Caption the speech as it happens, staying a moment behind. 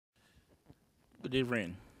Good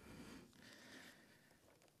evening.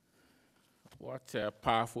 What a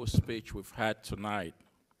powerful speech we've had tonight.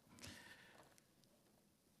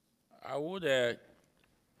 I would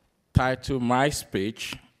title my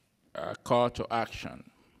speech Call to Action.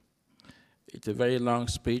 It's a very long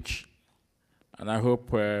speech, and I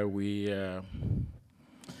hope you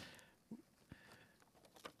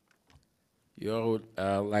all would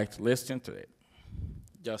like to listen to it.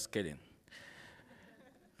 Just kidding.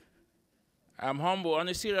 I'm humble. On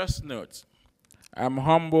a serious note, I'm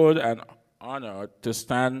humbled and honored to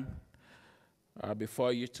stand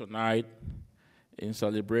before you tonight in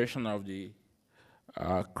celebration of the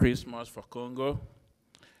Christmas for Congo,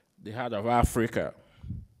 the heart of Africa.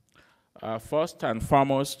 First and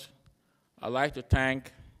foremost, I'd like to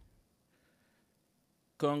thank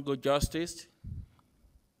Congo Justice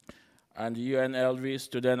and the UNLV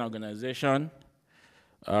Student Organization,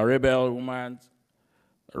 Rebel Women's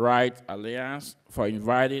Rights Alliance for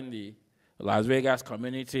inviting the Las Vegas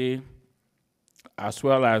community as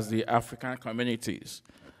well as the African communities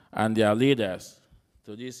and their leaders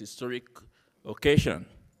to this historic occasion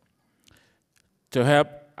to help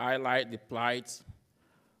highlight the plight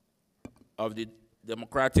of the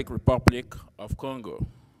Democratic Republic of Congo.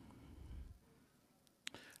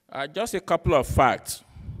 Just a couple of facts,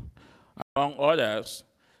 among others,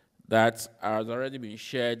 that has already been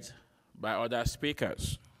shared by other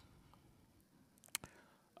speakers.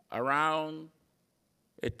 Around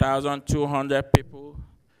 1,200 people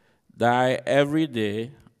die every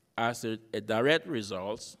day as a direct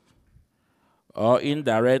result or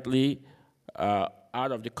indirectly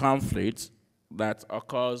out of the conflict that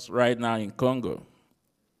occurs right now in Congo.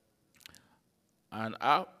 And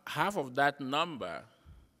half of that number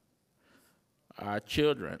are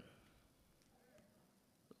children.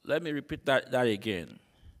 Let me repeat that again.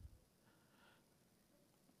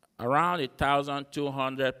 Around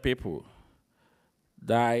 1,200 people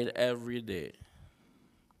died every day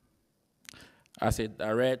as a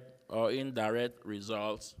direct or indirect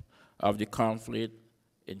result of the conflict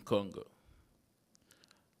in Congo.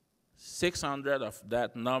 600 of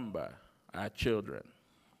that number are children.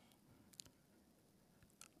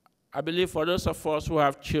 I believe for those of us who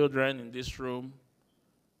have children in this room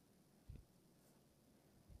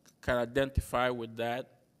can identify with that.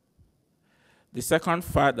 The second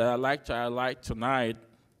fact that I'd like to highlight tonight,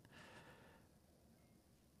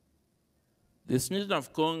 the citizens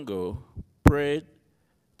of Congo prayed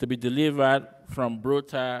to be delivered from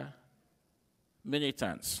brutal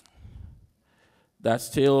militants that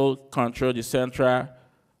still control the central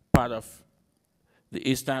part of the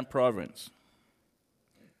eastern province,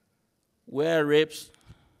 where rapes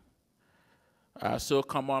are so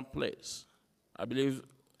commonplace. I believe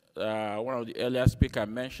one of the earlier speakers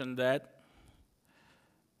mentioned that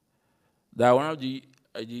one of the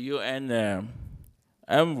UN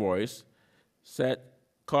envoys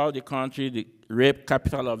called the country the rape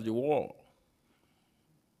capital of the world.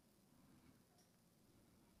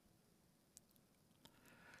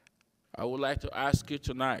 I would like to ask you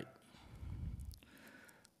tonight,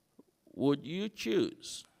 would you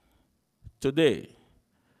choose today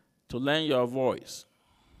to lend your voice,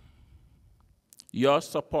 your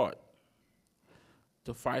support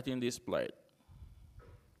to fighting this plight?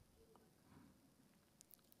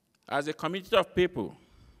 As a community of people,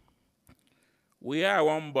 we are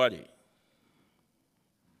one body.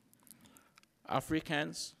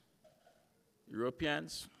 Africans,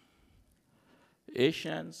 Europeans,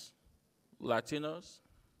 Asians, Latinos,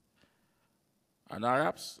 and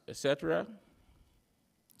Arabs, etc.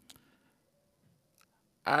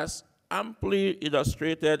 As amply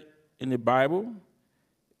illustrated in the Bible,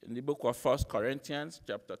 in the book of 1 Corinthians,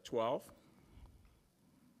 chapter 12,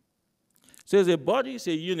 says a body is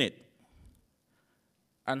a unit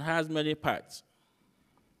and has many parts.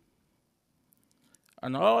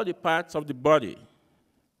 And all the parts of the body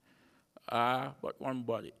are but one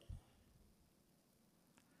body,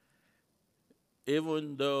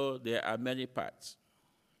 even though there are many parts.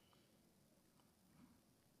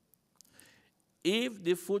 If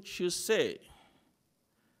the foot should say,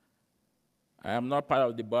 I am not part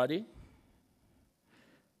of the body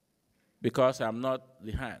because I am not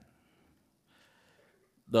the hand,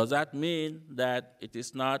 does that mean that it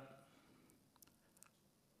is not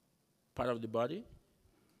part of the body?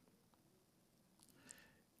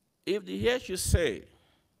 If the ear should say,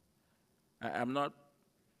 I am not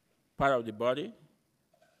part of the body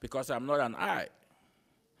because I'm not an eye,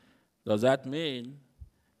 does that mean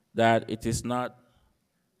that it is not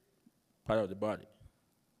part of the body?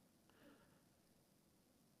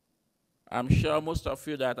 I'm sure most of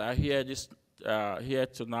you that are here here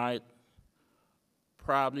tonight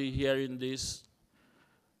probably hearing these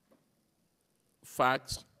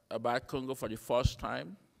facts about Congo for the first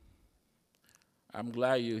time. I'm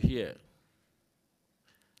glad you're here.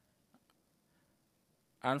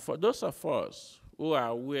 And for those of us who are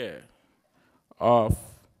aware of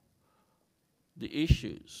the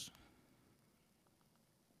issues,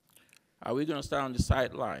 are we going to stand on the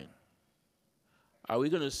sideline? Are we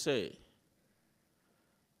going to say,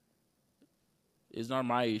 it's not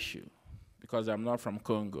my issue because I'm not from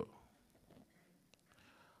Congo?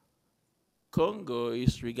 Congo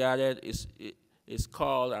is regarded, is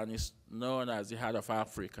called and is known as the heart of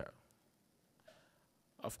Africa.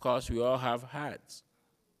 Of course, we all have hearts.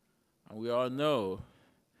 And we all know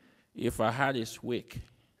if our heart is weak,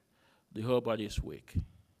 the whole body is weak.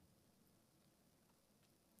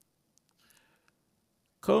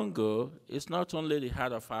 Congo is not only the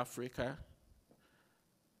heart of Africa,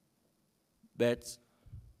 but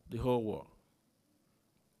the whole world.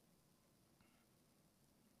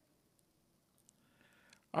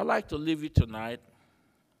 I'd like to leave you tonight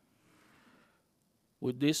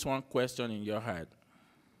with this one question in your head.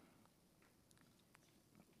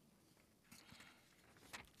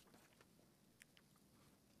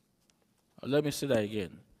 Let me say that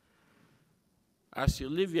again. As you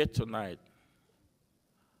leave here tonight,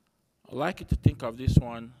 I'd like you to think of this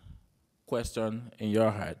one question in your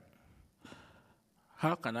head.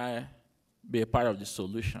 How can I be a part of the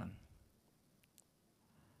solution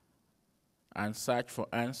and search for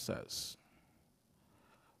answers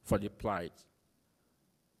for the plight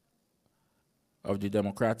of the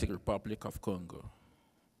Democratic Republic of Congo?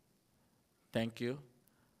 Thank you.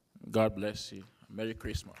 God bless you. Merry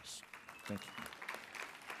Christmas. Thank you.